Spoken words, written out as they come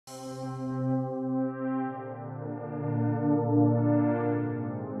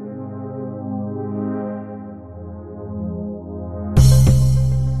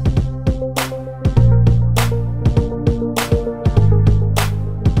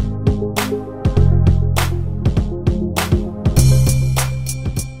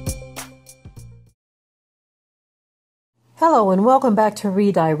Hello and welcome back to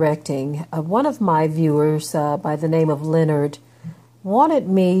Redirecting. One of my viewers by the name of Leonard wanted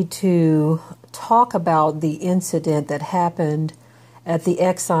me to talk about the incident that happened at the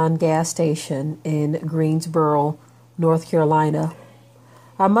Exxon Gas Station in Greensboro, North Carolina.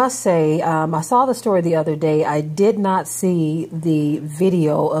 I must say, I saw the story the other day. I did not see the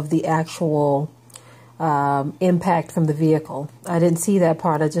video of the actual impact from the vehicle. I didn't see that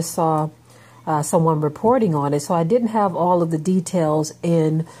part. I just saw someone reporting on it, so I didn't have all of the details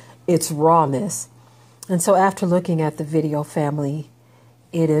in its rawness. And so after looking at the video, family,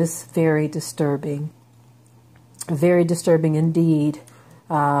 it is very disturbing indeed,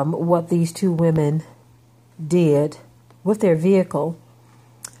 what these two women did with their vehicle,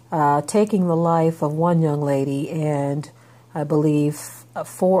 taking the life of one young lady, and I believe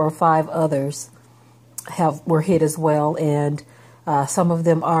 4 or 5 others were hit as well, and some of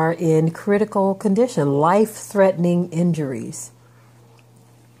them are in critical condition, life-threatening injuries.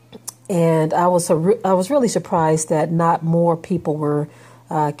 And I was really surprised that not more people were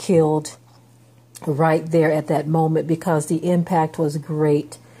killed right there at that moment, because the impact was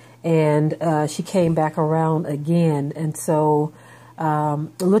great, and she came back around again. And so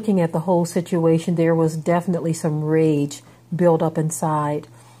looking at the whole situation, there was definitely some rage built up inside.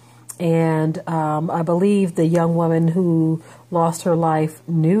 And I believe the young woman who lost her life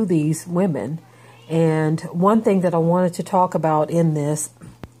knew these women. And one thing that I wanted to talk about in this,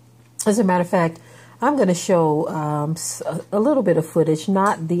 as a matter of fact, I'm going to show a little bit of footage,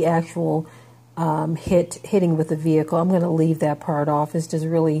 not the actual hitting with the vehicle. I'm going to leave that part off. It's just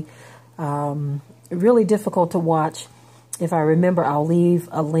really difficult to watch. If I remember, I'll leave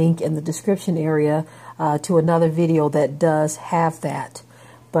a link in the description area to another video that does have that.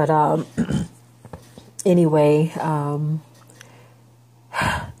 But anyway,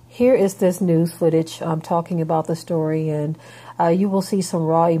 here is this news footage. I'm talking about the story, and you will see some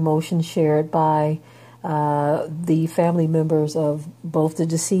raw emotion shared by the family members of both the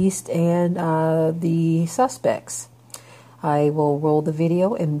deceased and the suspects. I will roll the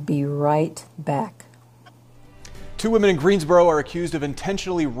video and be right back. 2 women in Greensboro are accused of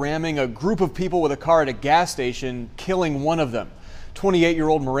intentionally ramming a group of people with a car at a gas station, killing one of them.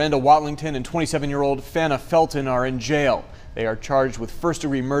 28-year-old Miranda Watlington and 27-year-old Fana Felton are in jail. They are charged with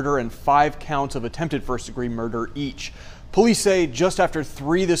first-degree murder and 5 counts of attempted first-degree murder each. Police say just after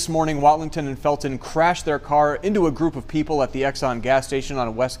 3 this morning, Watlington and Felton crashed their car into a group of people at the Exxon gas station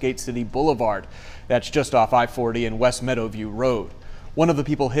on Westgate City Boulevard. That's just off I-40 and West Meadowview Road. One of the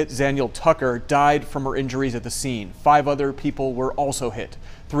people hit, Zaniel Tucker, died from her injuries at the scene. 5 other people were also hit.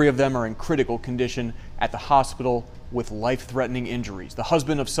 3 of them are in critical condition at the hospital with life-threatening injuries. The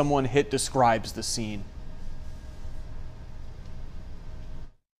husband of someone hit describes the scene.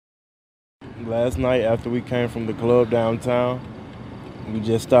 Last night, after we came from the club downtown, we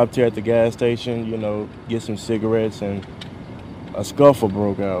just stopped here at the gas station, get some cigarettes, and a scuffle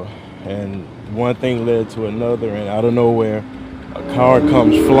broke out. And one thing led to another, and out of nowhere, a car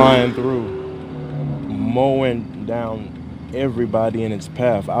comes flying through, mowing down everybody in its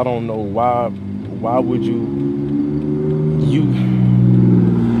path. I don't know why would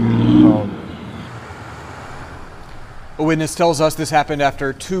A witness tells us this happened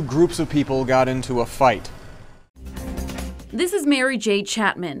after 2 groups of people got into a fight. This is Mary J.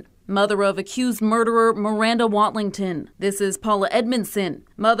 Chapman, mother of accused murderer Miranda Watlington. This is Paula Edmondson,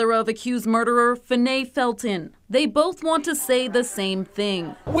 mother of accused murderer Fana Felton. They both want to say the same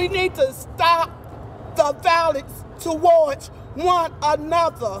thing. We need to stop the violence towards one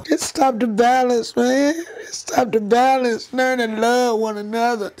another. Just stop the violence, man. Stop the violence. Learn to love one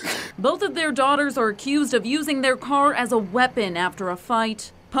another. Both of their daughters are accused of using their car as a weapon after a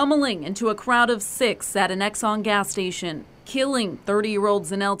fight, pummeling into a crowd of 6 at an Exxon gas station, killing 30-year-old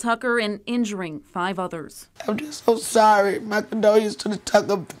Zaniel Tucker and injuring 5 others. I'm just so sorry. My condolences to the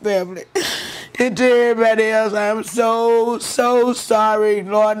Tucker family. And to everybody else, I'm so sorry.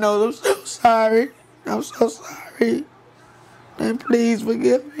 Lord knows I'm so sorry. I'm so sorry. And please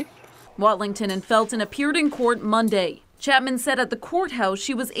forgive me. Watlington and Felton appeared in court Monday. Chapman said at the courthouse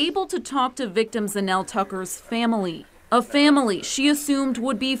she was able to talk to victim Zaniel Tucker's family. A family she assumed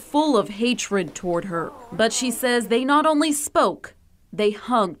would be full of hatred toward her. But she says they not only spoke, they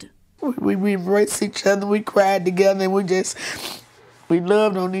hugged. We embraced each other, we cried together, and we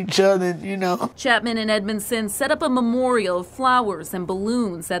loved on each other, Chapman and Edmondson set up a memorial of flowers and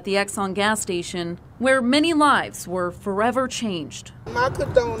balloons at the Exxon gas station, where many lives were forever changed. My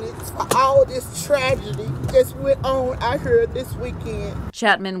condolences for all this tragedy that went on out here this weekend.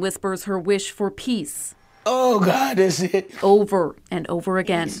 Chapman whispers her wish for peace. Oh, God, that's it. Over and over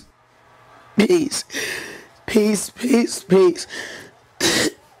again. Peace. Peace, peace, peace.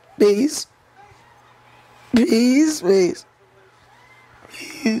 Peace. Peace, peace.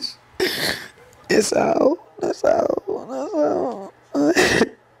 Peace. That's all. That's all. That's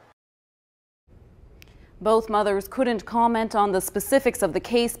all. Both mothers couldn't comment on the specifics of the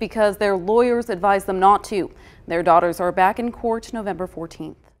case because their lawyers advised them not to. Their daughters are back in court November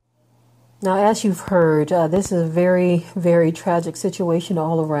 14th. Now, as you've heard, this is a very, very tragic situation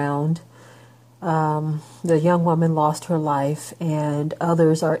all around. The young woman lost her life, and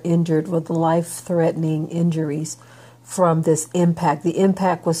others are injured with life-threatening injuries from this impact. The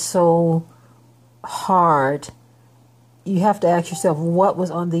impact was so hard. You have to ask yourself what was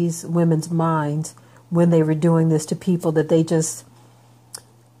on these women's minds when they were doing this to people that they just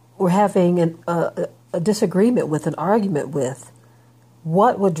were having a disagreement with, an argument with.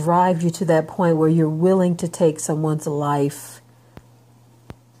 What would drive you to that point where you're willing to take someone's life?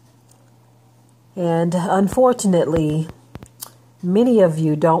 And unfortunately, many of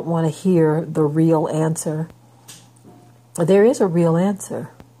you don't want to hear the real answer. There is a real answer.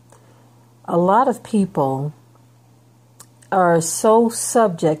 A lot of people are so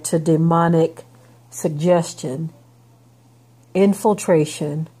subject to demonic suggestion,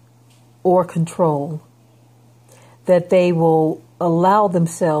 infiltration, or control that they will allow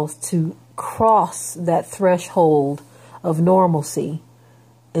themselves to cross that threshold of normalcy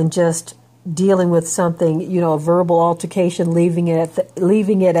and just dealing with something, a verbal altercation, leaving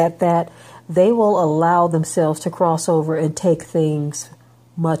it at that. They will allow themselves to cross over and take things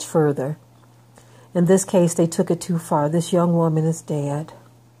much further. In this case, they took it too far. This young woman is dead,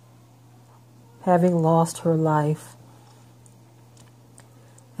 having lost her life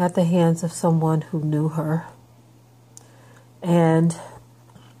at the hands of someone who knew her. And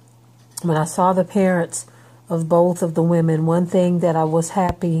when I saw the parents of both of the women, one thing that I was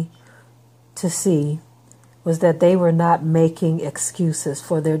happy to see was that they were not making excuses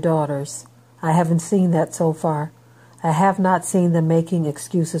for their daughters. I haven't seen that so far. I have not seen them making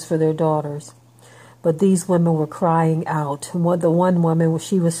excuses for their daughters. But these women were crying out. The one woman,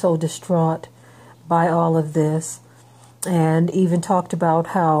 she was so distraught by all of this, and even talked about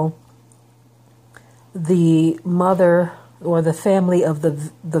how the mother or the family of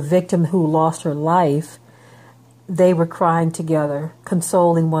the victim who lost her life, they were crying together,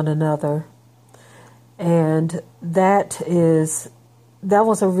 consoling one another. And that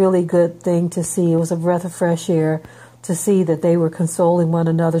was a really good thing to see. It was a breath of fresh air to see that they were consoling one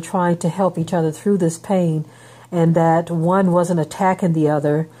another, trying to help each other through this pain, and that one wasn't attacking the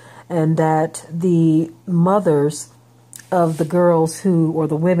other, and that the mothers of the girls or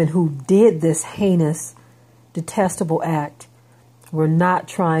the women who did this heinous, detestable act were not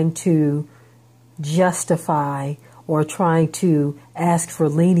trying to justify or trying to ask for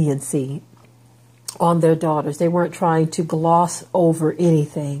leniency on their daughters. They weren't trying to gloss over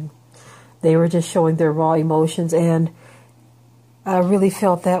anything. They were just showing their raw emotions. And I really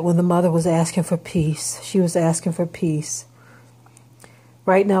felt that when the mother was asking for peace. She was asking for peace.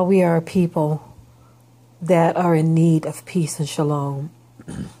 Right now we are a people that are in need of peace and shalom.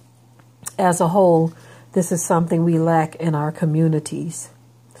 As a whole, this is something we lack in our communities.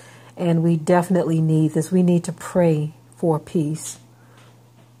 And we definitely need this. We need to pray for peace.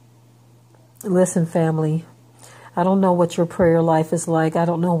 Listen, family, I don't know what your prayer life is like. I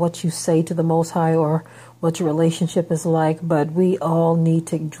don't know what you say to the Most High or what your relationship is like, but we all need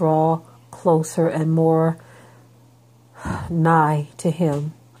to draw closer and more nigh to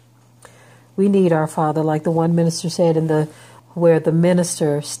Him. We need our Father, like the one minister said where the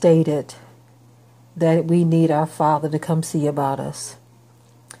minister stated that we need our Father to come see about us.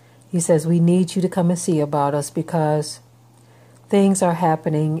 He says, we need you to come and see about us because things are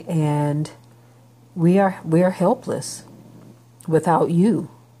happening and we are helpless without you.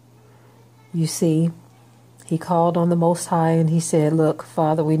 You see, he called on the Most High and he said, look,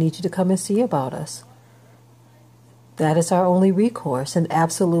 Father, we need you to come and see about us. That is our only recourse. And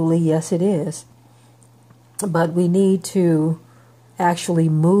absolutely, yes, it is. But we need to actually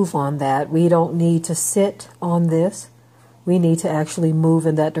move on that. We don't need to sit on this. We need to actually move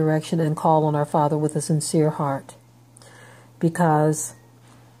in that direction and call on our Father with a sincere heart. Because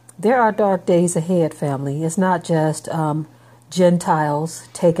there are dark days ahead, family. It's not just Gentiles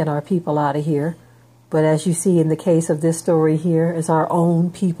taking our people out of here. But as you see in the case of this story here, it's our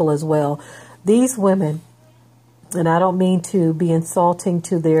own people as well. These women, and I don't mean to be insulting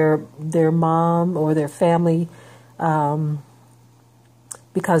to their mom or their family,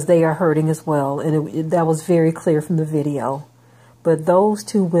 because they are hurting as well. And that was very clear from the video. But those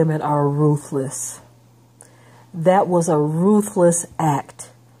two women are ruthless. That was a ruthless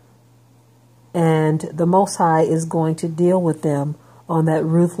act. And the Most High is going to deal with them on that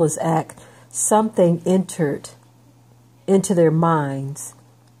ruthless act. Something entered into their minds,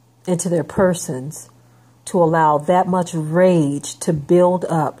 into their persons, to allow that much rage to build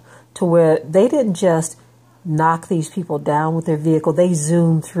up to where they didn't just knock these people down with their vehicle. They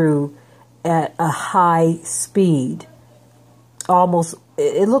zoomed through at a high speed. Almost,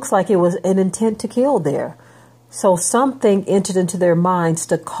 it looks like it was an intent to kill there. So something entered into their minds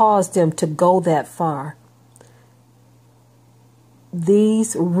to cause them to go that far.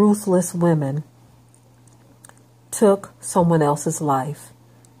 These ruthless women took someone else's life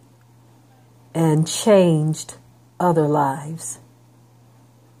and changed other lives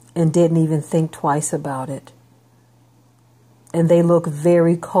and didn't even think twice about it. And they look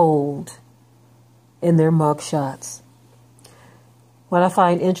very cold in their mugshots. What I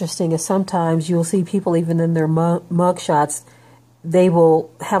find interesting is sometimes you'll see people even in their mugshots, they will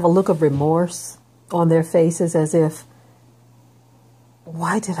have a look of remorse on their faces as if,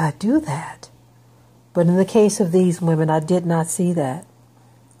 why did I do that? But in the case of these women, I did not see that.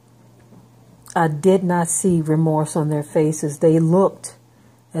 I did not see remorse on their faces. They looked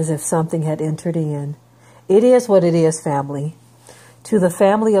as if something had entered in. It is what it is, family. To the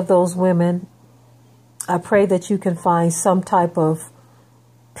family of those women, I pray that you can find some type of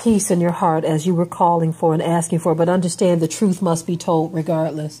peace in your heart as you were calling for and asking for. But understand the truth must be told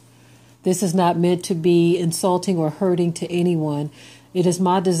regardless. This is not meant to be insulting or hurting to anyone. It is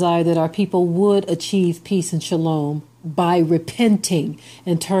my desire that our people would achieve peace and shalom by repenting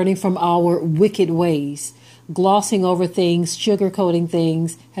and turning from our wicked ways. Glossing over things, sugarcoating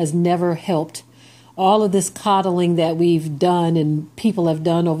things has never helped. All of this coddling that we've done and people have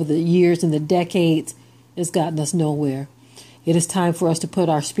done over the years and the decades has gotten us nowhere. It is time for us to put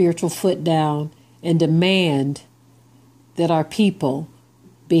our spiritual foot down and demand that our people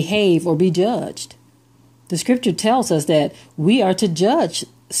behave or be judged. The scripture tells us that we are to judge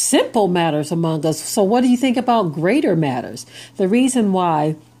simple matters among us. So what do you think about greater matters? The reason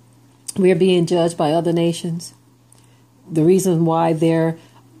why we are being judged by other nations, the reason why their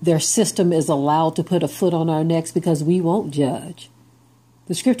system is allowed to put a foot on our necks, because we won't judge.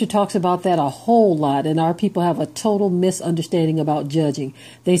 The scripture talks about that a whole lot, and our people have a total misunderstanding about judging.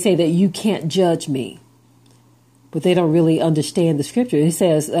 They say that you can't judge me, but they don't really understand the scripture. It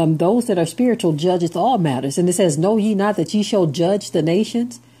says, those that are spiritual judgeth all matters. And it says, know ye not that ye shall judge the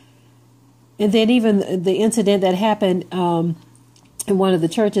nations? And then even the incident that happened in one of the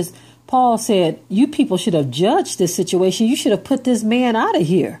churches, Paul said, you people should have judged this situation. You should have put this man out of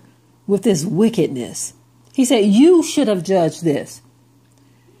here with this wickedness. He said, you should have judged this.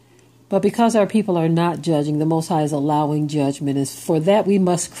 But because our people are not judging, the Most High is allowing judgment. And for that, we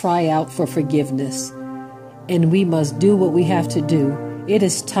must cry out for forgiveness. And we must do what we have to do. It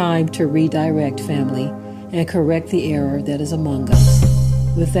is time to redirect, family, and correct the error that is among us.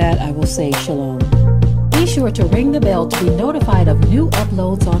 With that, I will say shalom. Be sure to ring the bell to be notified of new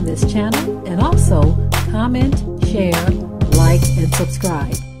uploads on this channel. And also comment, share, like, and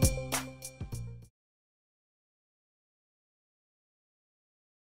subscribe.